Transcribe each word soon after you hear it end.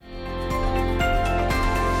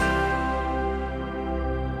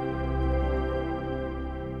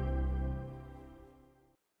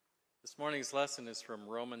morning's lesson is from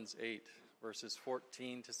Romans 8, verses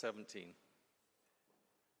 14 to 17.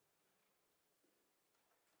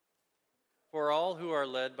 For all who are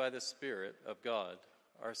led by the Spirit of God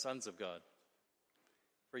are sons of God.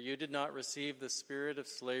 For you did not receive the spirit of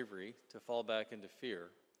slavery to fall back into fear,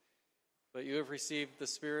 but you have received the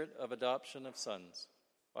spirit of adoption of sons,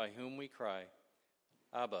 by whom we cry,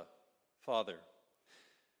 Abba, Father.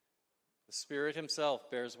 The Spirit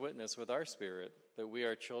himself bears witness with our spirit that we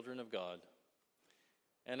are children of God.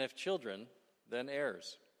 And if children, then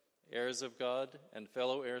heirs, heirs of God and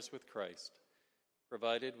fellow heirs with Christ,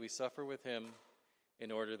 provided we suffer with him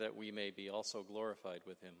in order that we may be also glorified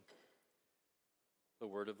with him. The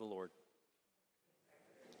word of the Lord.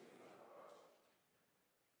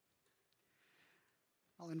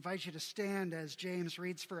 I'll invite you to stand as James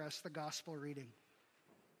reads for us the gospel reading.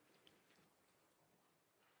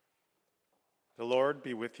 The Lord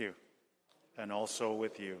be with you, and also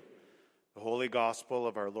with you. The Holy Gospel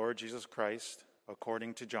of our Lord Jesus Christ,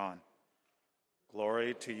 according to John.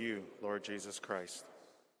 Glory to you, Lord Jesus Christ.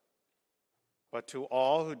 But to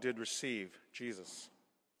all who did receive Jesus,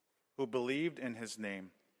 who believed in his name,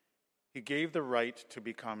 he gave the right to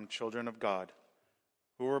become children of God,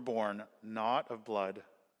 who were born not of blood,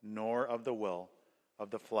 nor of the will of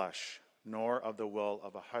the flesh, nor of the will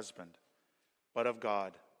of a husband, but of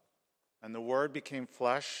God. And the Word became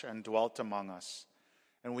flesh and dwelt among us.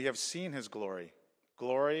 And we have seen his glory,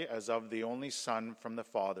 glory as of the only Son from the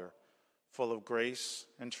Father, full of grace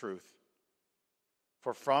and truth.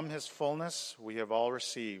 For from his fullness we have all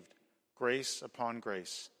received grace upon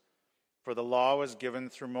grace. For the law was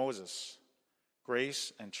given through Moses.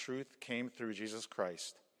 Grace and truth came through Jesus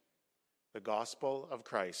Christ. The gospel of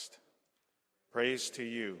Christ. Praise to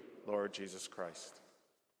you, Lord Jesus Christ.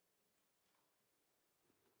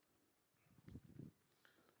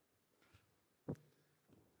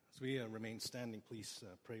 As we remain standing, please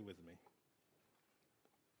pray with me.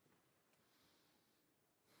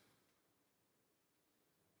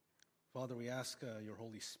 Father, we ask your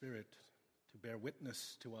Holy Spirit to bear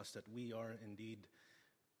witness to us that we are indeed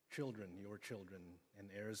children, your children, and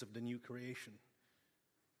heirs of the new creation.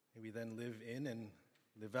 May we then live in and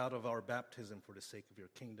live out of our baptism for the sake of your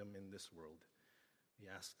kingdom in this world. We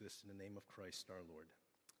ask this in the name of Christ our Lord.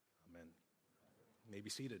 Amen. You may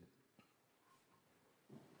be seated.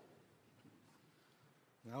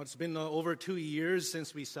 Now, it's been over 2 years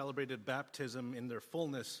since we celebrated baptism in their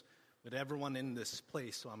fullness with everyone in this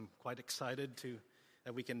place, so I'm quite excited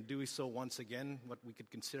that we can do so once again, what we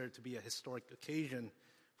could consider to be a historic occasion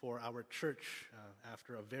for our church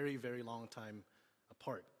after a very, very long time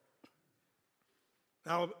apart.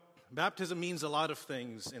 Now, baptism means a lot of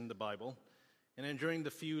things in the Bible, and then during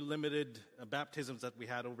the few limited baptisms that we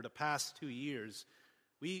had over the past 2 years,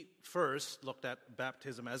 we first looked at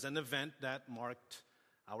baptism as an event that marked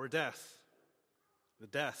our death, the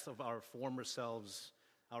death of our former selves,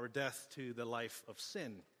 our death to the life of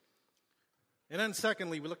sin. And then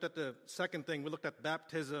secondly, we looked at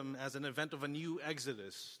baptism as an event of a new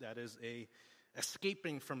exodus, that is a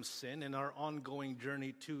escaping from sin in our ongoing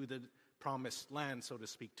journey to the promised land, so to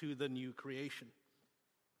speak, to the new creation.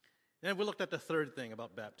 And we looked at the third thing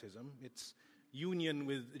about baptism. It's union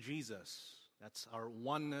with Jesus. That's our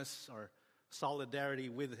oneness, our solidarity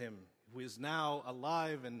with him, who is now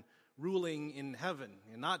alive and ruling in heaven.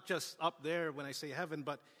 And not just up there when I say heaven,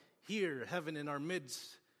 but here, heaven in our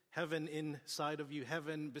midst, heaven inside of you,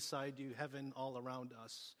 heaven beside you, heaven all around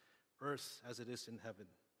us, earth as it is in heaven.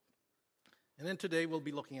 And then today we'll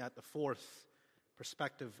be looking at the fourth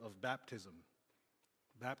perspective of baptism.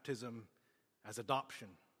 Baptism as adoption.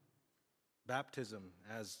 Baptism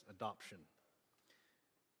as adoption.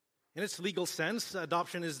 In its legal sense,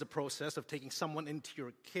 adoption is the process of taking someone into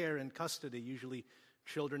your care and custody, usually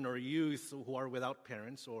children or youth who are without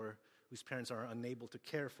parents or whose parents are unable to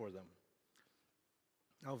care for them.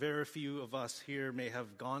 Now, very few of us here may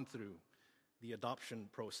have gone through the adoption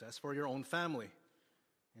process for your own family.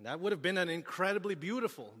 And that would have been an incredibly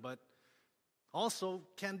beautiful, but also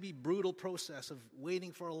can be brutal process of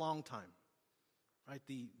waiting for a long time. Right?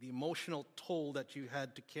 The emotional toll that you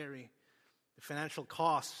had to carry, the financial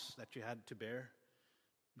costs that you had to bear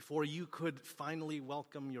before you could finally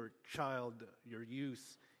welcome your child, your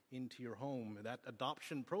youth into your home. That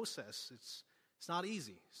adoption process, it's not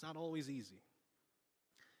easy. It's not always easy.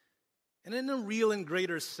 And in a real and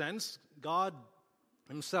greater sense, God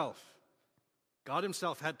himself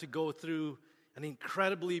had to go through an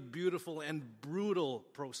incredibly beautiful and brutal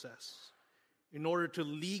process in order to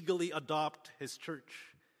legally adopt his church.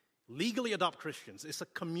 Legally adopt Christians. It's a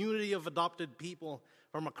community of adopted people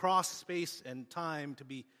from across space and time to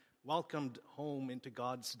be welcomed home into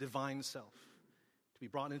God's divine self, to be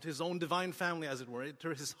brought into his own divine family, as it were, into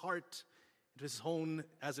his heart, into his own,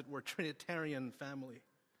 as it were, Trinitarian family.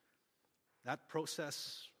 That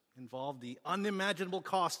process involved the unimaginable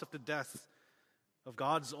cost of the death of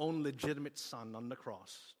God's own legitimate Son on the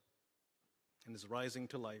cross and his rising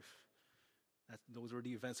to life. Those were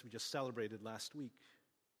the events we just celebrated last week.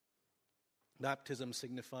 Baptism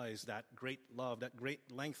signifies that great love, that great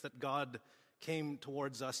length that God came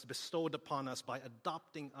towards us, bestowed upon us by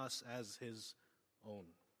adopting us as his own.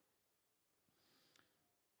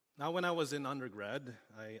 Now, when I was in undergrad,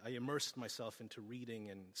 I immersed myself into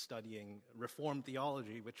reading and studying Reformed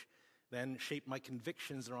theology, which then shaped my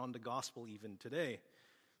convictions around the gospel even today.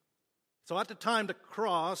 So at the time, the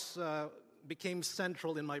cross became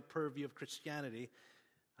central in my purview of Christianity.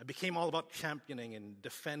 I became all about championing and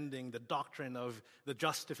defending the doctrine of the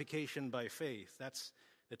justification by faith. That's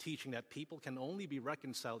the teaching that people can only be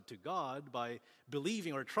reconciled to God by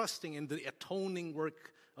believing or trusting in the atoning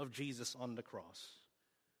work of Jesus on the cross.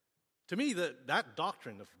 To me, that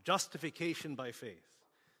doctrine of justification by faith,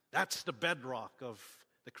 that's the bedrock of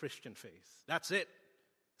the Christian faith. That's it.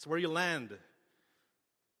 It's where you land.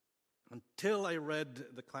 Until I read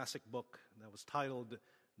the classic book that was titled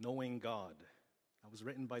Knowing God. That was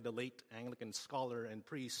written by the late Anglican scholar and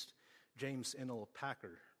priest James Inell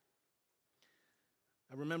Packer.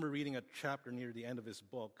 I remember reading a chapter near the end of his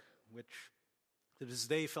book, which to this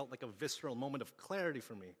day felt like a visceral moment of clarity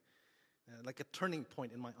for me, like a turning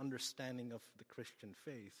point in my understanding of the Christian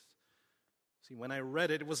faith. See, when I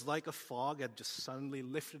read it, it was like a fog had just suddenly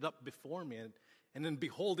lifted up before me, and then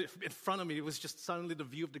behold, in front of me, it was just suddenly the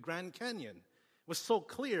view of the Grand Canyon. It was so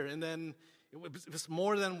clear, and then it was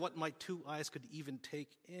more than what my two eyes could even take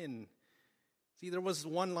in. See, there was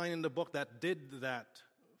one line in the book that did that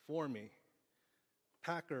for me.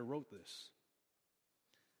 Packer wrote this: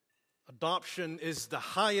 adoption is the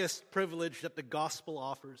highest privilege that the gospel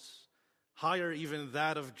offers, higher even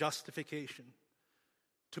that of justification.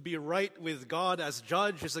 To be right with God as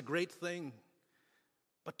judge is a great thing,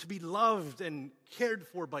 but to be loved and cared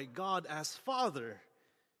for by God as Father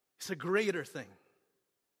is a greater thing.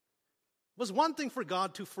 It was one thing for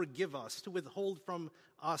God to forgive us, to withhold from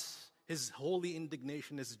us his holy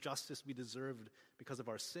indignation, his justice we deserved because of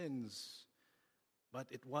our sins. But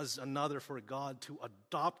it was another for God to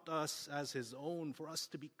adopt us as his own, for us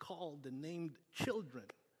to be called and named children,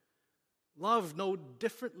 loved no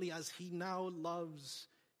differently as he now loves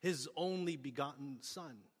his only begotten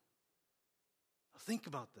Son. Think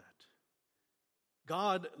about that.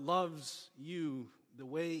 God loves you the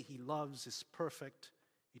way he loves his perfect,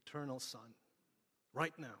 eternal Son,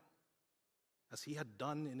 right now, as he had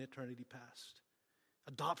done in eternity past.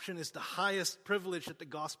 Adoption is the highest privilege that the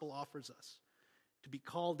gospel offers us, to be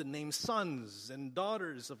called and named sons and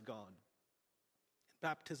daughters of God. And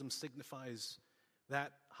baptism signifies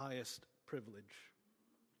that highest privilege.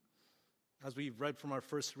 As we've read from our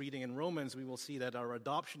first reading in Romans, we will see that our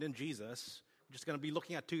adoption in Jesus, we're just going to be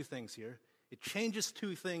looking at two things here. It changes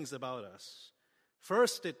two things about us.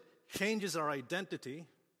 First, it changes our identity.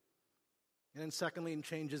 And then secondly, it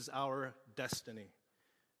changes our destiny.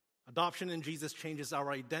 Adoption in Jesus changes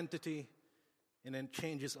our identity and then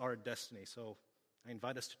changes our destiny. So I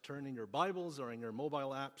invite us to turn in your Bibles or in your mobile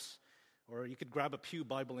apps, or you could grab a pew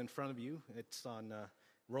Bible in front of you. It's on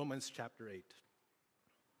Romans chapter 8.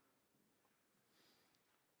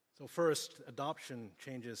 So first, adoption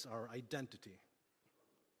changes our identity.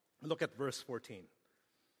 Look at verse 14.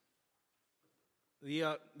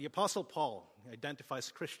 The Apostle Paul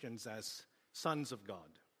identifies Christians as sons of God.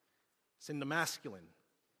 It's in the masculine.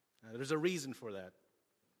 There's a reason for that.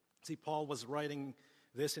 See, Paul was writing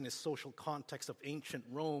this in his social context of ancient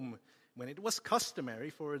Rome, when it was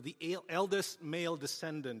customary for the eldest male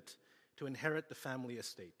descendant to inherit the family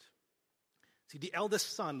estate. See, the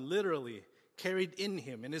eldest son literally carried in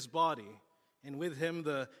him, in his body, and with him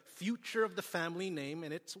the future of the family name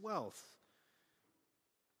and its wealth.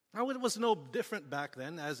 Now, it was no different back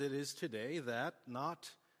then as it is today that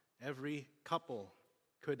not every couple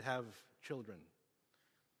could have children.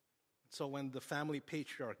 So when the family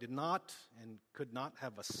patriarch did not and could not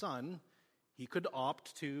have a son, he could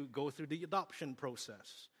opt to go through the adoption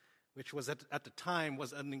process, which was at the time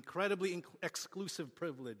was an incredibly exclusive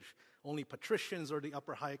privilege. Only patricians or the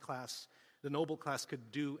upper high class, the noble class,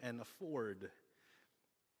 could do and afford.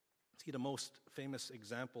 See, the most famous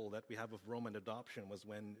example that we have of Roman adoption was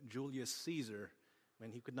when Julius Caesar,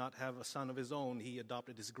 when he could not have a son of his own, he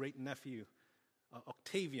adopted his great-nephew,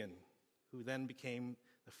 Octavian, who then became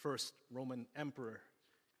the first Roman emperor.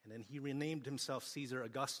 And then he renamed himself Caesar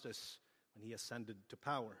Augustus when he ascended to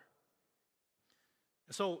power.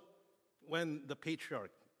 And so when the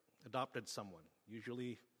patriarch adopted someone,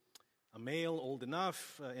 usually a male old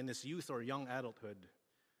enough in his youth or young adulthood,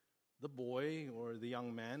 the boy or the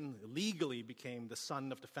young man legally became the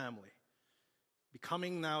son of the family,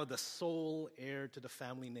 becoming now the sole heir to the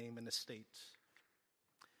family name and estate.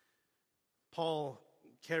 Paul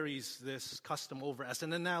carries this custom over as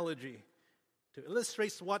an analogy to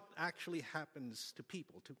illustrate what actually happens to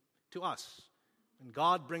people, to us, when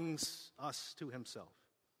God brings us to himself.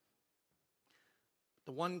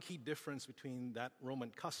 The one key difference between that Roman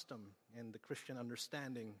custom and the Christian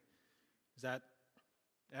understanding is that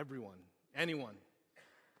everyone, anyone,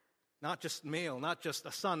 not just male, not just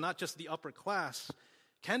a son, not just the upper class,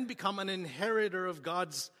 can become an inheritor of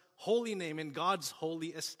God's holy name and God's holy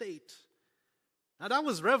estate. Now that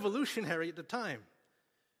was revolutionary at the time.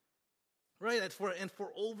 Right, and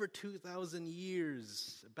for over 2,000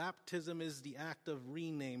 years, baptism is the act of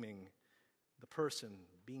renaming the person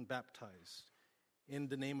being baptized in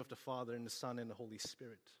the name of the Father and the Son and the Holy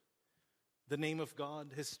Spirit. The name of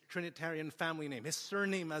God, his Trinitarian family name, his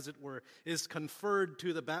surname, as it were, is conferred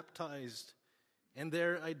to the baptized, and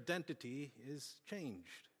their identity is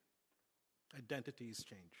changed. Identity is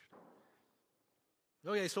changed.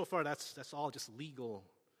 Okay, so far that's all just legal,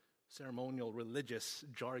 ceremonial, religious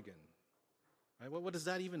jargon. Right? What does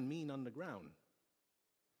that even mean on the ground?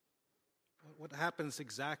 What happens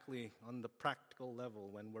exactly on the practical level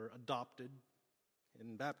when we're adopted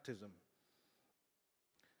in baptism?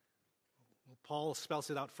 Well, Paul spells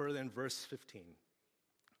it out further in verse 15.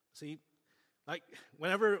 See, like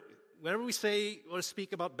whenever we say or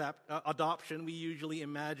speak about adoption, we usually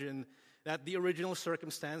imagine that the original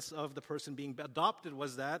circumstance of the person being adopted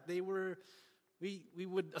was that they were, we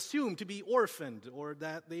would assume, to be orphaned, or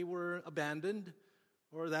that they were abandoned,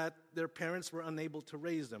 or that their parents were unable to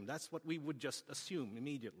raise them. That's what we would just assume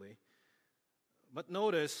immediately. But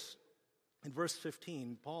notice, in verse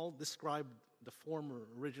 15, Paul described the former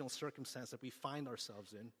original circumstance that we find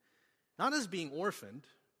ourselves in, not as being orphaned,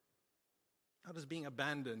 not as being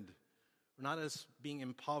abandoned, or not as being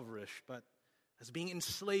impoverished, but as being in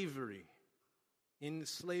slavery in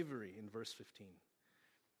verse 15.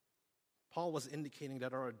 Paul was indicating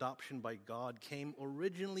that our adoption by God came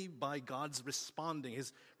originally by God's responding,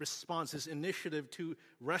 his response, his initiative to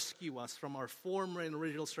rescue us from our former and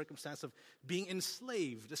original circumstance of being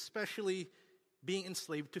enslaved, especially being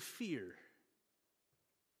enslaved to fear.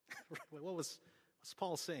 What's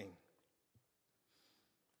Paul saying?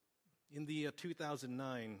 In the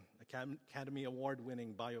 2009 Academy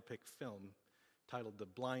Award-winning biopic film titled The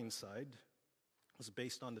Blind Side, it was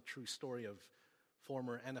based on the true story of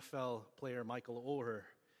former NFL player Michael Oher.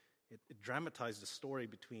 It dramatized the story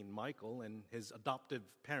between Michael and his adoptive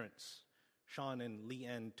parents, Sean and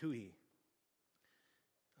Leanne Toohey.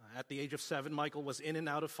 At the age of 7, Michael was in and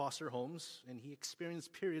out of foster homes, and he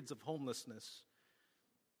experienced periods of homelessness.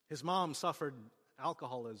 His mom suffered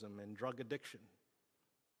alcoholism and drug addiction.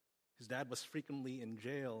 His dad was frequently in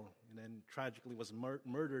jail and then tragically was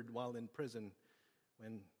murdered while in prison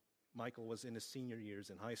when Michael was in his senior years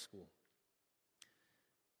in high school.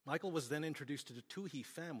 Michael was then introduced to the Toohey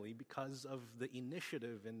family because of the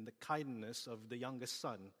initiative and the kindness of the youngest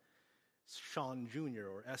son, Sean Jr.,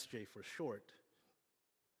 or SJ for short.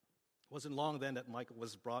 It wasn't long then that Michael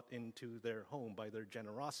was brought into their home by their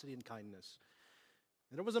generosity and kindness.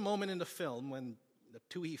 And there was a moment in the film when the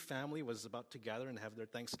Toohey family was about to gather and have their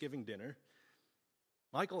Thanksgiving dinner.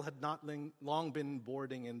 Michael had not long been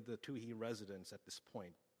boarding in the Toohey residence at this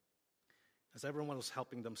point. As everyone was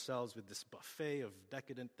helping themselves with this buffet of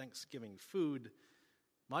decadent Thanksgiving food,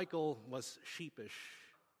 Michael was sheepish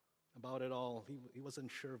about it all. He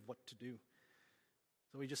wasn't sure of what to do.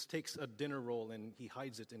 So he just takes a dinner roll and he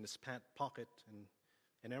hides it in his pant pocket.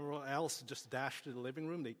 And everyone else just dashed to the living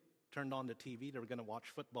room. They turned on the TV. They were going to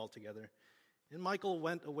watch football together. And Michael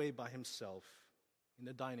went away by himself in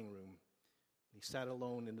the dining room. He sat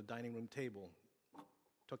alone in the dining room table,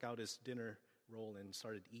 took out his dinner roll and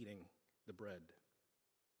started eating the bread.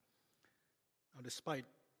 Now, despite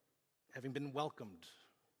having been welcomed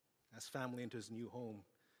as family into his new home,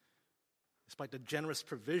 despite the generous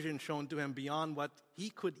provision shown to him beyond what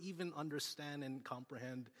he could even understand and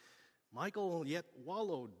comprehend, Michael yet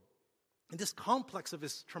wallowed in this complex of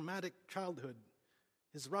his traumatic childhood,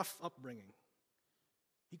 his rough upbringing.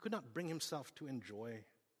 He could not bring himself to enjoy,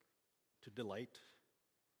 to delight,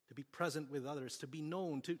 to be present with others, to be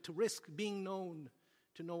known, to risk being known,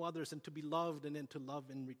 to know others, and to be loved, and then to love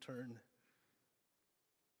in return.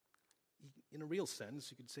 In a real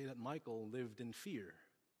sense, you could say that Michael lived in fear.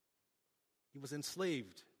 He was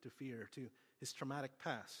enslaved to fear, to his traumatic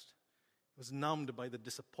past. He was numbed by the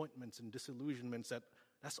disappointments and disillusionments that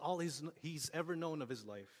That's all he's ever known of his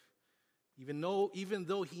life. Even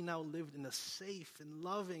though he now lived in a safe and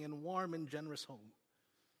loving and warm and generous home.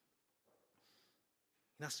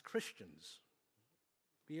 And as Christians,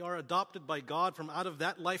 we are adopted by God from out of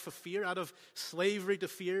that life of fear, out of slavery to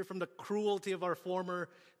fear, from the cruelty of our former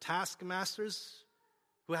taskmasters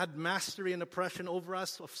who had mastery and oppression over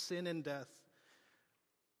us of sin and death.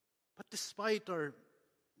 But despite our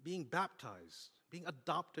being baptized, being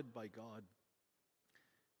adopted by God,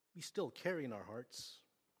 we still carry in our hearts,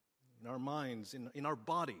 in our minds, in our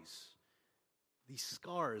bodies, these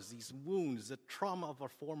scars, these wounds, the trauma of our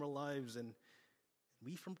former lives, and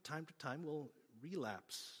we from time to time will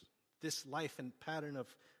relapse this life and pattern of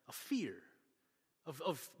fear,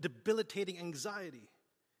 of debilitating anxiety,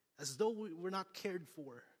 as though we're not cared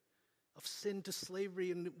for, of sin to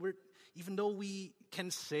slavery, and even though we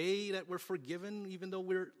can say that we're forgiven, even though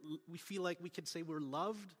we feel like we can say we're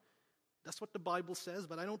loved, that's what the Bible says,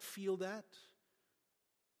 but I don't feel that.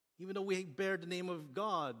 Even though we bear the name of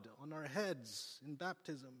God on our heads in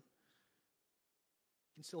baptism,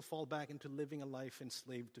 we can still fall back into living a life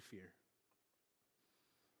enslaved to fear.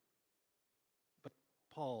 But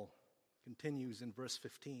Paul continues in verse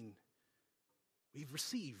 15. We've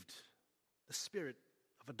received the Spirit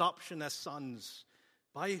of adoption as sons,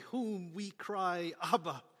 by whom we cry,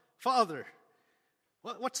 Abba, Father.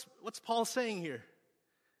 What's Paul saying here?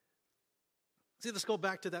 See, let's go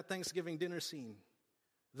back to that Thanksgiving dinner scene.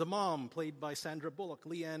 The mom, played by Sandra Bullock,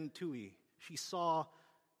 Leanne Toohey, she saw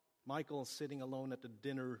Michael sitting alone at the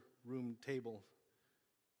dinner room table.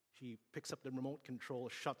 She picks up the remote control,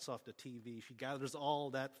 shuts off the TV. She gathers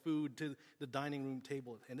all that food to the dining room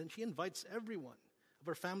table. And then she invites everyone of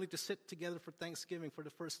her family to sit together for Thanksgiving for the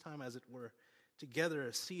first time, as it were,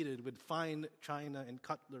 together, seated with fine china and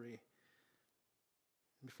cutlery.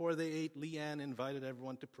 Before they ate, Leanne invited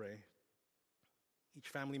everyone to pray. Each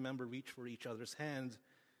family member reached for each other's hand,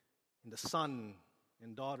 and the son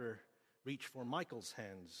and daughter reached for Michael's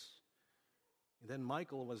hands. And then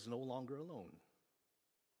Michael was no longer alone.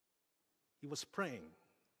 He was praying.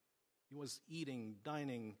 He was eating,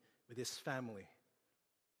 dining with his family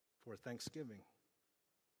for Thanksgiving.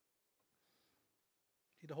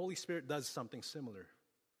 See, the Holy Spirit does something similar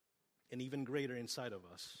and even greater inside of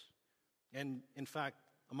us. And in fact,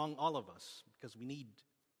 among all of us, because we need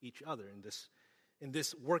each other in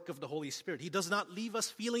this work of the Holy Spirit. He does not leave us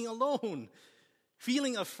feeling alone,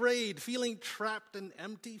 feeling afraid, feeling trapped and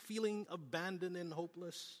empty, feeling abandoned and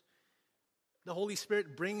hopeless. The Holy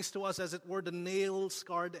Spirit brings to us, as it were, the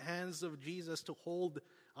nail-scarred hands of Jesus to hold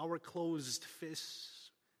our closed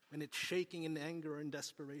fists when it's shaking in anger or in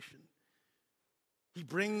desperation. He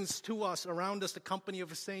brings to us, around us, the company of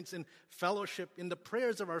the saints in fellowship, in the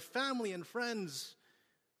prayers of our family and friends,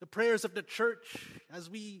 the prayers of the church, as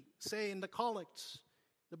we say in the collects,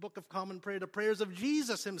 the Book of Common Prayer, the prayers of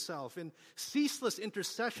Jesus himself in ceaseless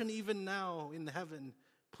intercession even now in heaven,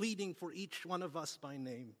 pleading for each one of us by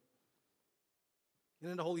name. And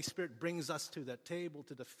then the Holy Spirit brings us to that table,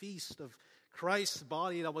 to the feast of Christ's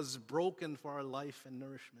body that was broken for our life and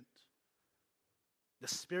nourishment. The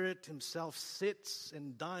Spirit himself sits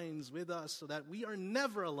and dines with us so that we are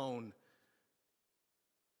never alone.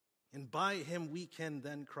 And by him we can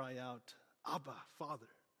then cry out, Abba, Father.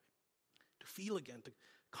 To feel again, to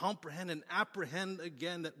comprehend and apprehend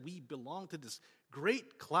again that we belong to this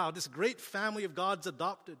great cloud, this great family of God's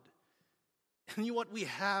adopted. And you know what we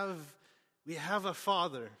have? We have a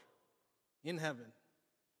Father in heaven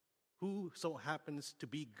who so happens to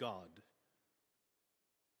be God.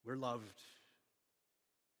 We're loved.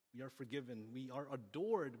 We are forgiven. We are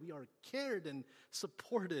adored. We are cared and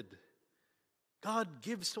supported. God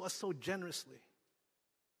gives to us so generously.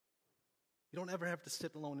 You don't ever have to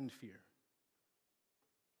sit alone in fear.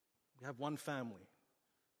 We have one family,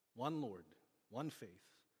 one Lord, one faith,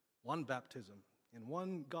 one baptism, and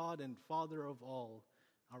one God and Father of all.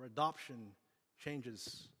 Our adoption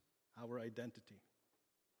changes our identity.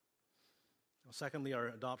 Well, secondly, our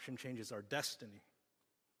adoption changes our destiny.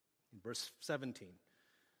 In verse 17,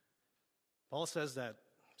 Paul says that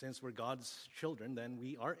since we're God's children, then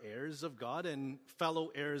we are heirs of God and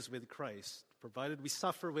fellow heirs with Christ, provided we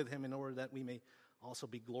suffer with him in order that we may also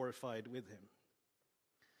be glorified with him.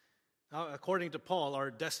 Now, according to Paul,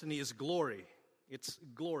 our destiny is glory. It's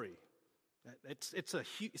glory.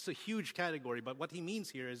 It's a huge category, but what he means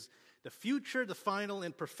here is the future, the final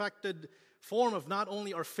and perfected form of not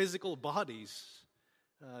only our physical bodies,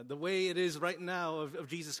 the way it is right now of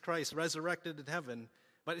Jesus Christ resurrected in heaven,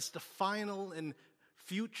 but it's the final and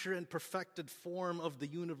future and perfected form of the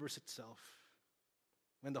universe itself,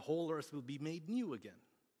 when the whole earth will be made new again.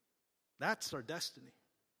 That's our destiny.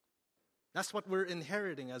 That's what we're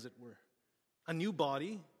inheriting, as it were. A new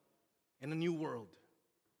body and a new world.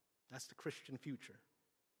 That's the Christian future.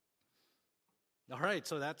 All right,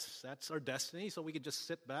 so that's our destiny. So we could just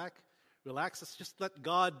sit back, relax. Let's just let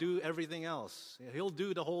God do everything else. He'll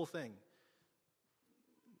do the whole thing.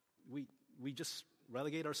 We just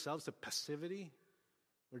relegate ourselves to passivity.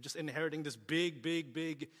 We're just inheriting this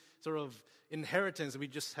big sort of inheritance, and we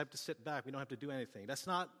just have to sit back. We don't have to do anything. That's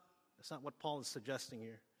not what Paul is suggesting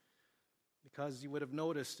here. Because you would have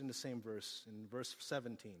noticed in the same verse, in verse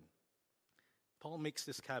 17, Paul makes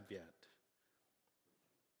this caveat.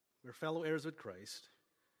 We're fellow heirs with Christ,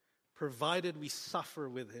 provided we suffer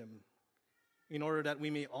with him, in order that we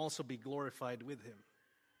may also be glorified with him.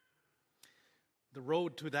 The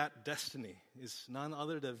road to that destiny is none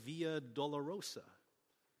other than Via Dolorosa,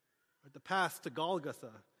 the path to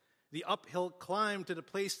Golgotha, the uphill climb to the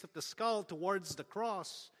place of the skull towards the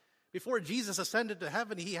cross. Before Jesus ascended to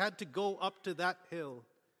heaven, he had to go up to that hill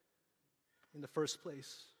in the first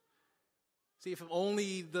place. See, if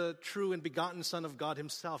only the true and begotten Son of God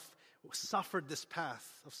himself suffered this path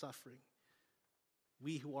of suffering,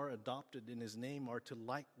 we who are adopted in his name are to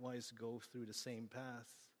likewise go through the same path.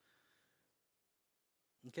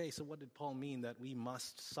 Okay, so what did Paul mean that we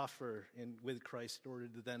must suffer with Christ in order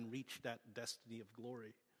to then reach that destiny of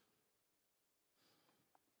glory?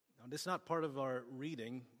 Now, this is not part of our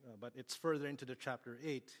reading, but it's further into the chapter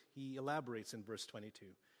 8. He elaborates in verse 22.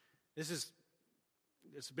 Just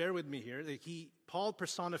bear with me here. Paul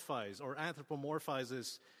personifies or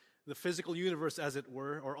anthropomorphizes the physical universe, as it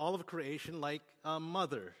were, or all of creation, like a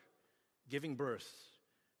mother giving birth,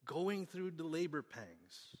 going through the labor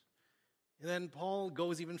pangs. And then Paul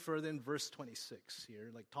goes even further in verse 26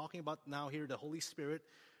 here, like talking about now here the Holy Spirit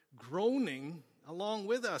groaning along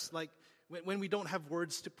with us, like when we don't have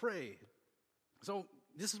words to pray. So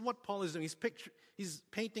this is what Paul is doing. He's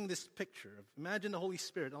painting this picture of, imagine the Holy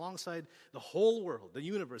Spirit alongside the whole world, the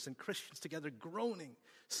universe, and Christians together groaning,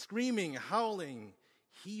 screaming, howling,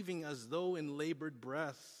 heaving as though in labored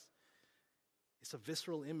breath. It's a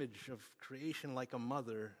visceral image of creation like a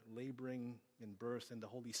mother laboring in birth and the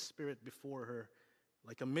Holy Spirit before her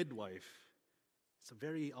like a midwife. It's a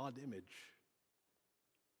very odd image.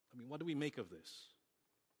 I mean, what do we make of this?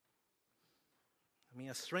 I mean,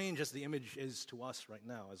 as strange as the image is to us right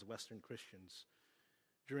now as Western Christians,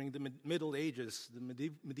 during the Middle Ages,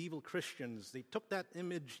 the medieval Christians, they took that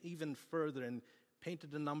image even further and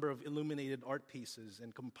painted a number of illuminated art pieces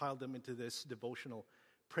and compiled them into this devotional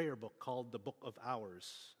prayer book called the Book of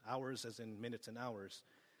Hours. Hours as in minutes and hours.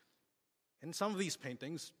 And some of these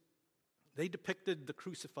paintings, they depicted the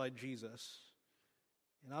crucified Jesus.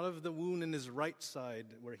 And out of the wound in his right side,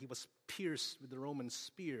 where he was pierced with the Roman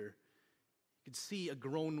spear, you could see a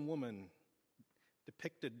grown woman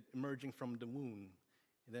depicted emerging from the wound.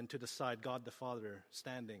 And then to the side, God the Father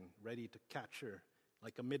standing, ready to catch her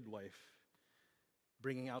like a midwife,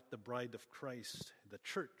 bringing out the bride of Christ, the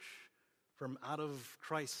church, from out of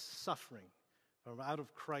Christ's suffering, from out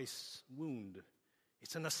of Christ's wound.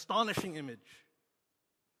 It's an astonishing image.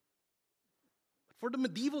 But for the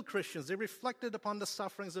medieval Christians, they reflected upon the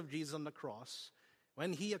sufferings of Jesus on the cross,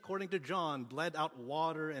 when he, according to John, bled out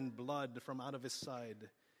water and blood from out of his side,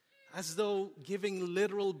 as though giving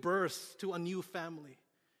literal birth to a new family,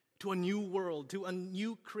 to a new world, to a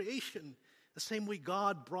new creation, the same way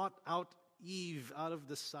God brought out Eve out of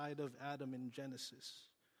the side of Adam in Genesis.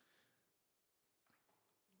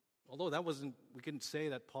 Although we couldn't say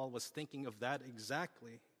that Paul was thinking of that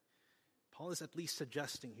exactly, Paul is at least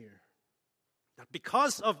suggesting here that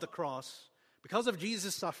because of the cross, because of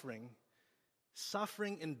Jesus' suffering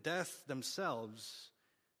and death themselves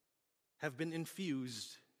have been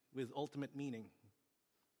infused with ultimate meaning.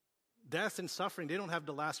 Death and suffering, they don't have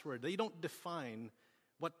the last word. They don't define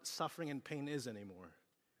what suffering and pain is anymore.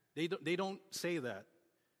 They don't say that.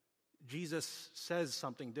 Jesus says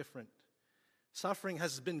something different. Suffering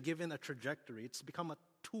has been given a trajectory. It's become a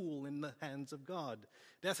tool in the hands of God.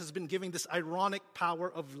 Death has been given this ironic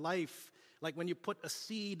power of life. Like when you put a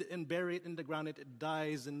seed and bury it in the ground, it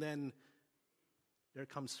dies, and then there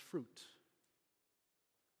comes fruit.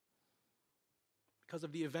 Because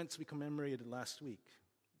of the events we commemorated last week,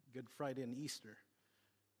 Good Friday and Easter,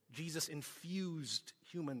 Jesus infused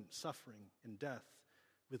human suffering and death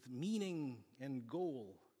with meaning and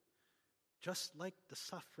goal, just like the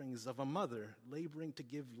sufferings of a mother laboring to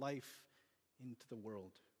give life into the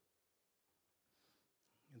world.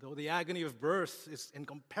 And though the agony of birth is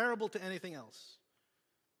incomparable to anything else,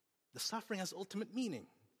 the suffering has ultimate meaning,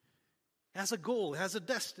 has a goal, has a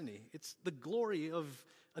destiny. It's the glory of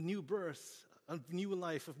a new birth, of new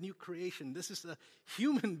life, of new creation. This is a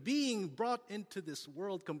human being brought into this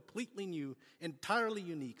world completely new, entirely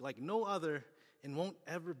unique, like no other, and won't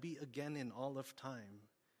ever be again in all of time.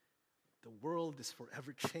 The world is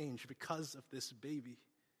forever changed because of this baby.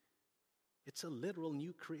 It's a literal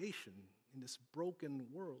new creation in this broken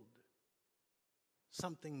world.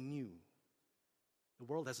 Something new. The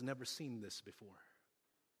world has never seen this before.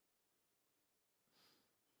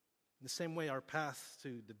 In the same way, our path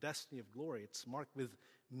to the destiny of glory, it's marked with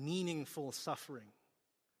meaningful suffering.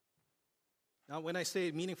 Now, when I say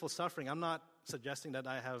meaningful suffering, I'm not suggesting that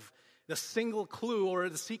I have the single clue or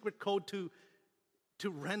the secret code to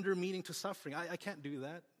render meaning to suffering. I can't do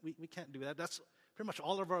that. We can't do that. That's pretty much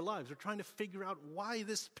all of our lives. We're trying to figure out why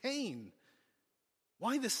this pain,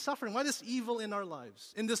 why this suffering, why this evil in our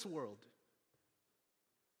lives, in this world.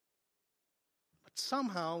 But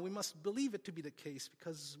somehow we must believe it to be the case,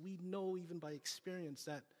 because we know even by experience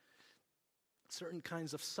that certain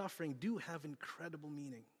kinds of suffering do have incredible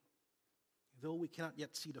meaning. Though we cannot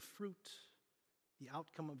yet see the fruit, the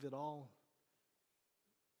outcome of it all,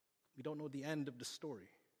 we don't know the end of the story.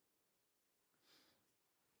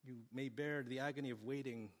 You may bear the agony of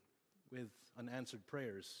waiting with unanswered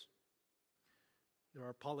prayers. There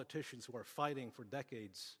are politicians who are fighting for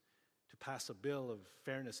decades to pass a bill of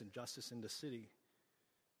fairness and justice in the city.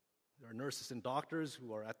 There are nurses and doctors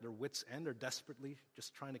who are at their wits' end, or desperately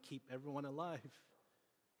just trying to keep everyone alive.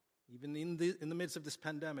 Even in the midst of this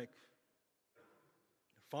pandemic,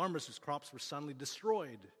 farmers whose crops were suddenly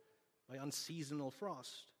destroyed by unseasonal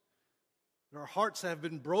frost. There are hearts that have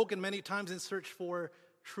been broken many times in search for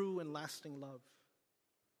true and lasting love.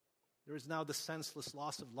 There is now the senseless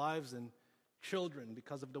loss of lives and children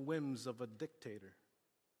because of the whims of a dictator.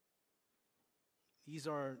 These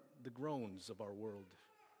are the groans of our world.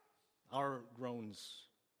 Our groans,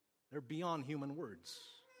 they're beyond human words.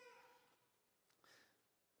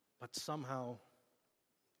 But somehow,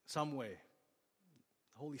 some way,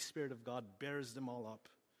 the Holy Spirit of God bears them all up.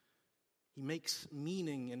 He makes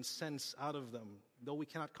meaning and sense out of them, though we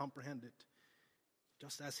cannot comprehend it.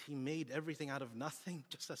 Just as He made everything out of nothing,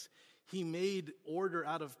 just as He made order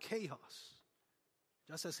out of chaos,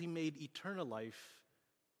 just as He made eternal life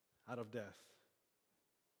out of death.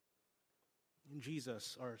 In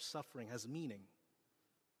Jesus, our suffering has meaning,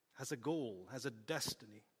 has a goal, has a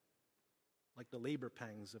destiny, like the labor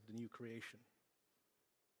pangs of the new creation.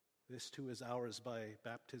 This too is ours by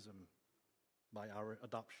baptism, by our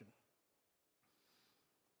adoption.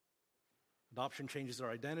 Adoption changes our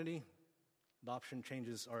identity. Adoption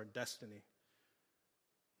changes our destiny.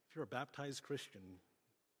 If you're a baptized Christian,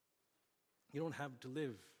 you don't have to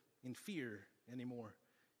live in fear anymore.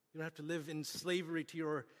 You don't have to live in slavery to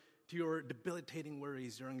your debilitating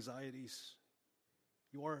worries, your anxieties.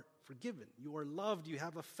 You are forgiven. You are loved. You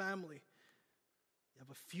have a family. You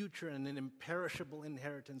have a future and an imperishable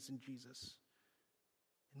inheritance in Jesus.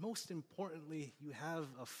 And most importantly, you have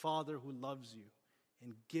a Father who loves you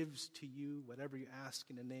and gives to you whatever you ask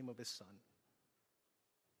in the name of His Son.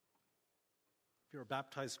 If you're a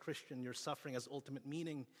baptized Christian, your suffering has ultimate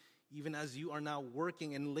meaning, even as you are now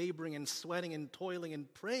working and laboring and sweating and toiling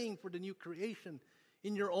and praying for the new creation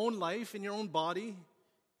in your own life, in your own body,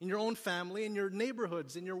 in your own family, in your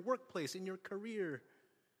neighborhoods, in your workplace, in your career.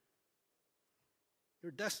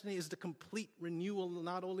 Your destiny is the complete renewal,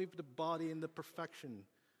 not only of the body and the perfection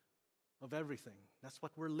of everything. That's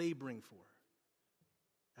what we're laboring for.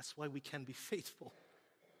 That's why we can be faithful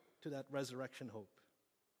to that resurrection hope.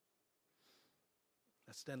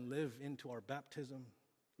 Let's then live into our baptism,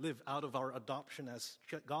 live out of our adoption as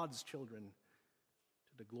God's children,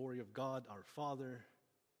 to the glory of God, our Father,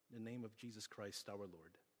 in the name of Jesus Christ, our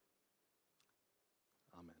Lord.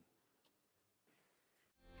 Amen.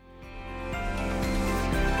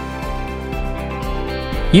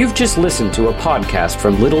 You've just listened to a podcast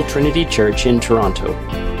from Little Trinity Church in Toronto.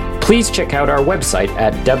 Please check out our website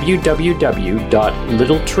at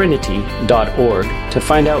www.littletrinity.org to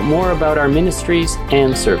find out more about our ministries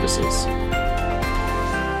and services.